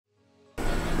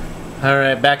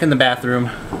Alright, back in the bathroom.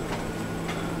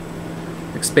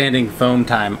 Expanding foam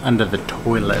time under the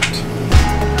toilet.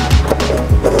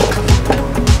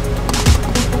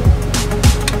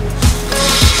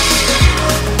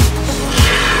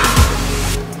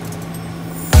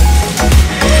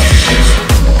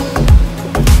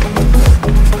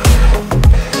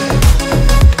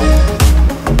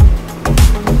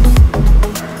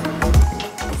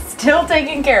 Still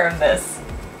taking care of this.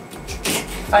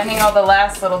 Finding all the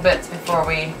last little bits before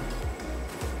we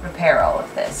repair all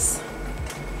of this.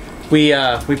 We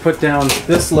put down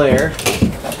this layer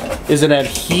is an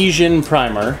adhesion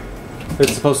primer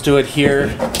that's supposed to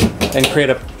adhere and create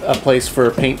a place for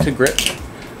paint to grip.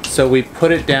 So we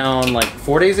put it down like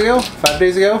 4 days ago, 5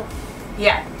 days ago.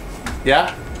 Yeah.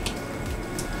 Yeah?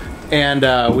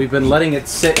 And we've been letting it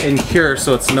sit and cure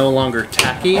so it's no longer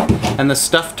tacky, and the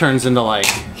stuff turns into like,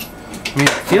 I mean,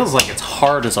 it feels like it's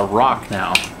hard as a rock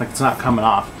now, like it's not coming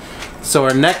off. So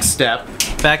our next step,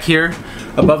 back here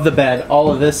above the bed,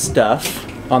 all of this stuff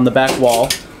on the back wall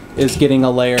is getting a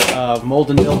layer of mold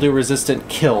and mildew resistant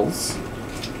kills,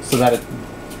 so that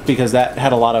because that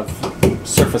had a lot of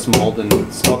surface mold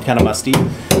and smelled kind of musty.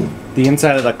 The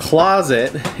inside of the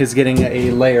closet is getting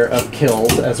a layer of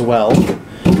kills as well.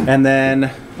 And then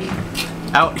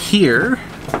out here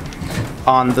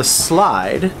on the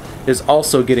slide is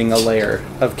also getting a layer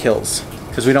of kills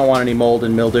because we don't want any mold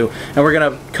and mildew. And we're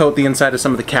gonna coat the inside of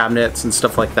some of the cabinets and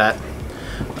stuff like that.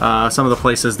 Some of the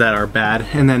places that are bad.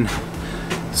 And then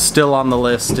still on the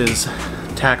list is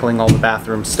tackling all the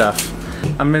bathroom stuff.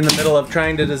 I'm in the middle of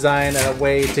trying to design a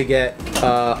way to get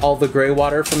all the gray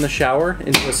water from the shower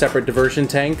into a separate diversion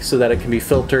tank so that it can be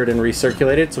filtered and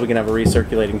recirculated, so we can have a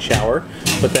recirculating shower,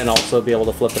 but then also be able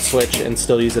to flip a switch and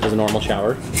still use it as a normal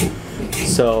shower.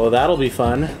 So that'll be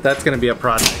fun. That's going to be a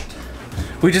project.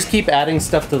 We just keep adding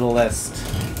stuff to the list,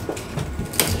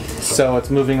 so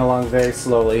it's moving along very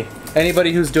slowly.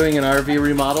 Anybody who's doing an RV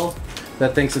remodel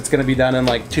that thinks it's going to be done in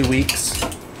like 2 weeks,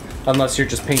 unless you're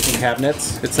just painting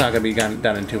cabinets, it's not going to be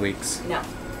done in 2 weeks. No.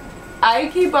 I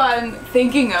keep on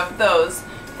thinking of those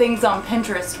things on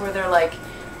Pinterest where they're like,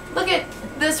 look at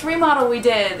this remodel we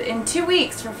did in 2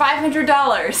 weeks for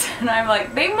 $500. And I'm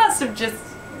like, they must have just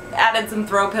added some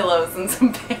throw pillows and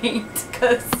some paint,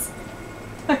 because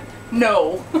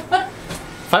no.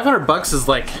 500 bucks is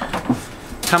like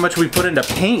how much we put into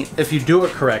paint if you do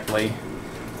it correctly.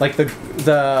 Like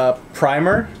the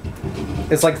primer,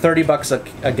 it's like 30 bucks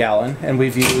a gallon, and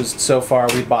we've used, so far,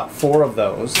 we bought 4 of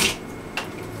those.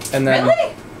 And then,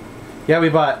 really? Yeah, we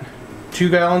bought 2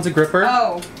 gallons of gripper.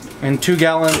 Oh. And 2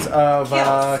 gallons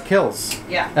of kills.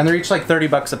 Yeah. And they're each like 30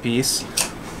 bucks a piece.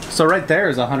 So right there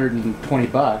is 120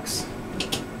 bucks.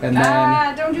 And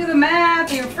then, don't do the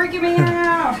math, you're freaking me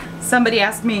out. Somebody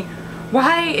asked me,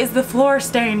 why is the floor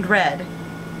stained red?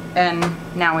 And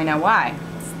now we know why.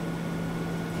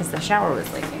 Because the shower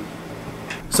was leaking.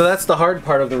 so that's the hard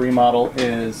part of the remodel,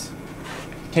 is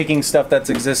taking stuff that's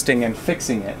existing and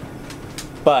fixing it.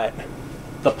 But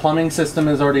the plumbing system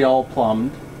is already all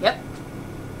plumbed. Yep.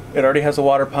 It already has a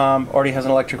water pump, already has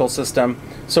an electrical system.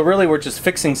 So really we're just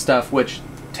fixing stuff, which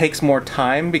takes more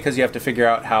time because you have to figure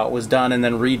out how it was done and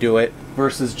then redo it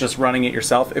versus just running it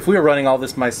yourself. If we were running all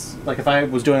this, like if I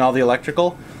was doing all the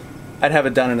electrical, I'd have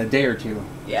it done in a day or 2.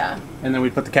 Yeah. And then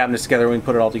we'd put the cabinets together and we'd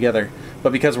put it all together.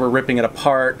 But because we're ripping it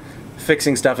apart,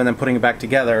 fixing stuff, and then putting it back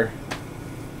together,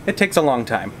 it takes a long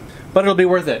time. But it'll be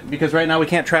worth it, because right now we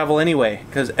can't travel anyway,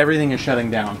 because everything is shutting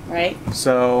down. Right.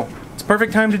 So it's a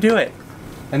perfect time to do it.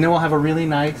 And then we'll have a really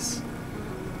nice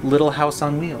little house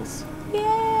on wheels.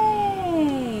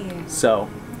 Yay! So,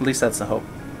 at least that's the hope.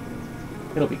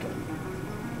 It'll be good.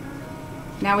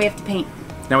 Now we have to paint.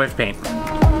 Now we have to paint.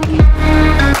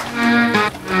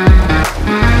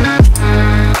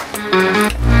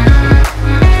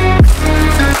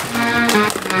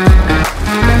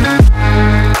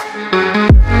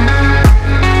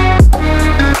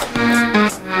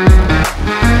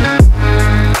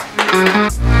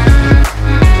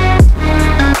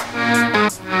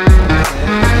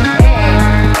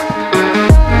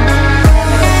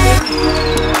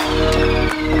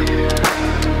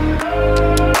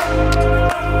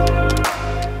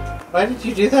 Why did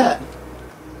you do that?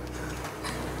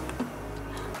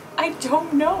 I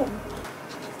don't know.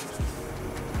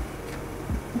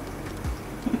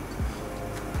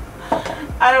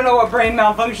 I don't know what brain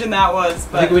malfunction that was,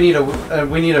 but I think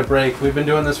we need a break. We've been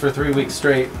doing this for 3 weeks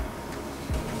straight.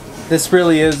 This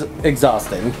really is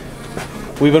exhausting.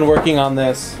 We've been working on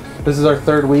this. This is our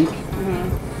 3rd week,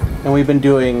 and we've been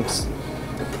doing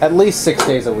at least 6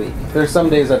 days a week. There's some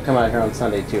days I've come out here on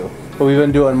Sunday too, but we've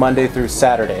been doing Monday through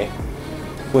Saturday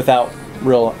without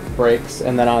real breaks,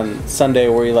 and then on Sunday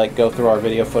we like go through our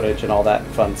video footage and all that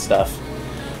fun stuff.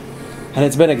 And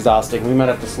it's been exhausting. We might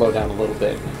have to slow down a little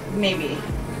bit Maybe.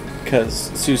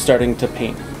 because Sue's starting to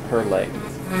paint her leg.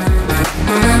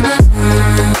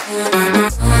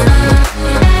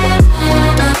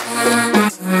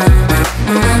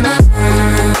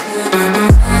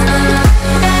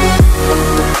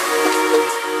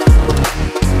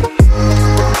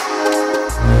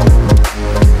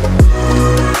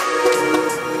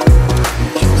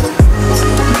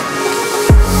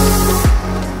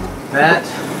 That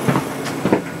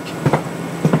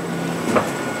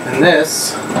and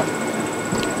this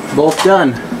both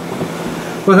done.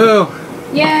 Woohoo!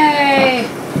 Yay!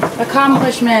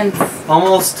 Accomplishments.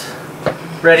 Almost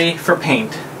ready for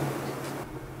paint.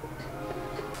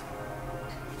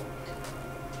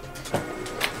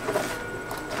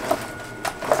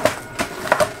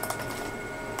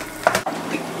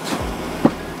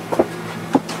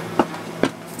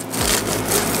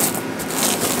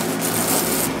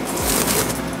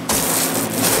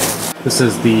 This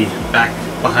is the back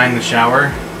behind the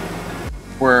shower.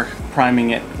 We're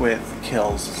priming it with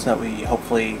Kills so that we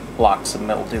hopefully block some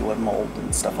mildew and mold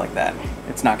and stuff like that.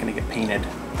 It's not going to get painted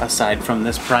aside from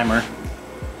this primer.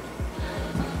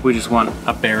 We just want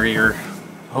a barrier.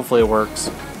 Hopefully it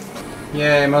works.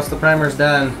 Yay, most of the primer's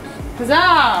done.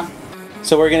 Huzzah!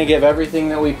 So we're going to give everything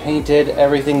that we painted,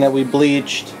 everything that we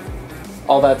bleached,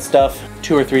 all that stuff,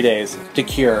 2 or 3 days to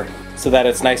cure so that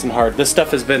it's nice and hard. This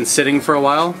stuff has been sitting for a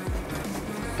while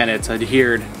and it's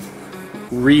adhered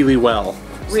really well. So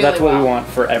Really that's what we well. want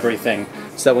for everything.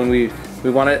 So that when we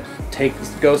want it,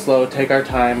 go slow, take our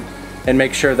time, and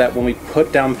make sure that when we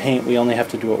put down paint, we only have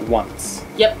to do it once.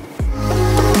 Yep.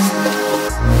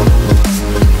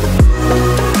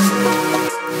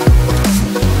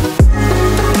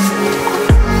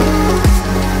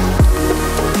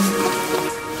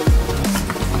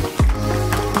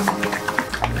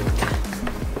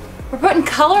 We're putting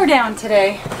color down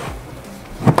today.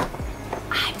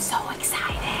 I'm so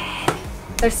excited.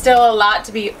 There's still a lot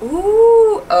to be,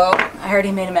 ooh, oh, I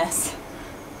already made a mess.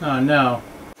 Oh no.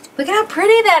 Look at how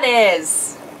pretty that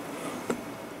is.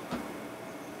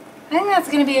 I think that's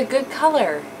gonna be a good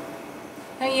color.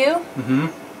 Don't you? Mm-hmm.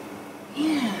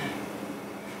 Yeah.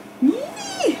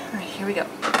 Yee. All right, here we go.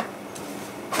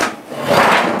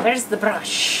 There's the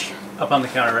brush. Up on the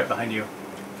counter right behind you.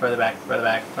 Further back, further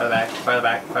back, further back, further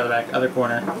back, further back, other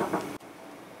corner.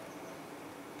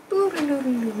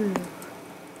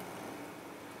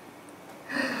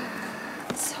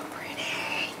 So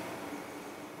pretty.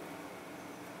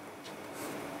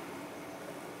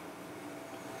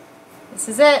 This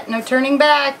is it. No turning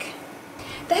back.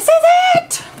 This is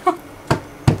it!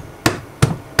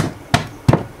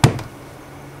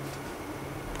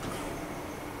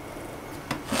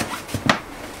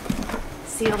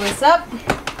 Seal this up.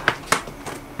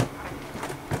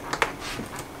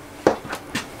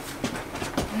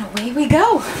 And away we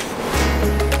go.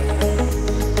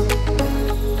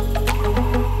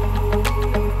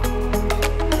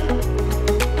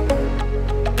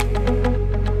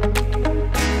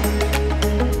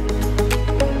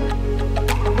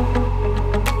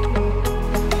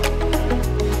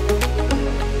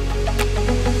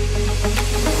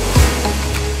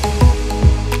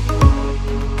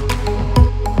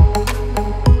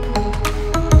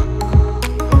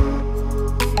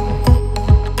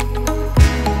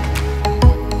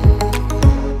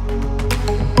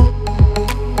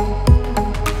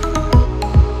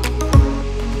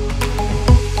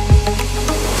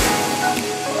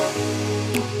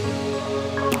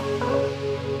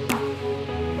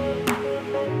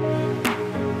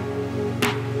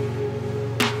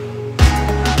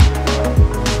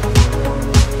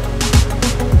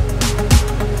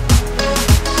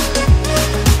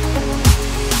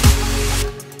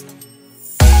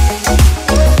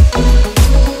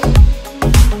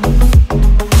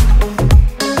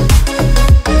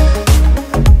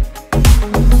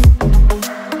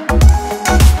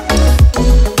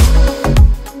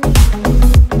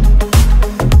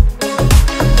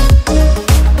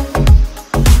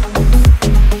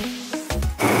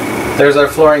 There's our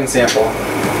flooring sample.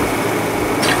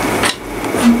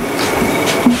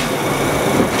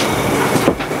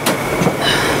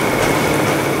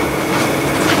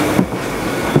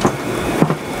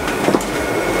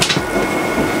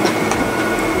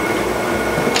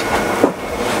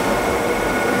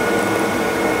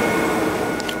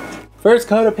 First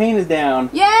coat of paint is down.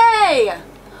 Yay!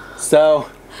 So,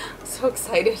 So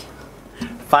excited.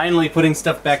 finally putting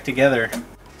stuff back together.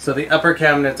 So the upper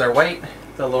cabinets are white,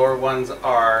 the lower ones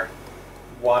are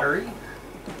watery,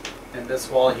 and this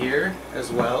wall here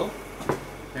as well.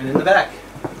 And in the back.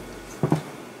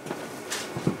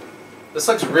 This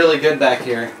looks really good back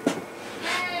here.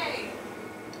 Yay!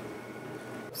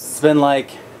 It's been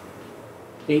like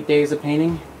 8 days of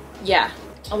painting. Yeah.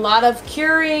 A lot of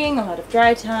curing, a lot of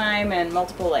dry time, and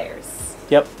multiple layers.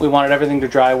 Yep, we wanted everything to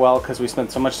dry well because we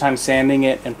spent so much time sanding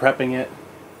it and prepping it.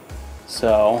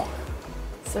 So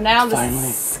Now the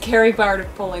finally. scary part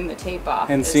of pulling the tape off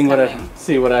And is seeing coming.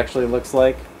 see what it actually looks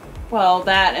like. Well,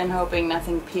 that and hoping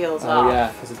nothing peels Oh off.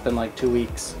 yeah, because it's been like 2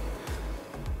 weeks.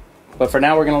 But for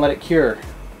now, we're gonna let it cure.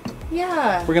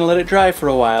 Yeah. We're gonna let it dry for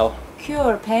a while.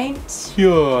 Cure paint.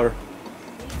 Cure.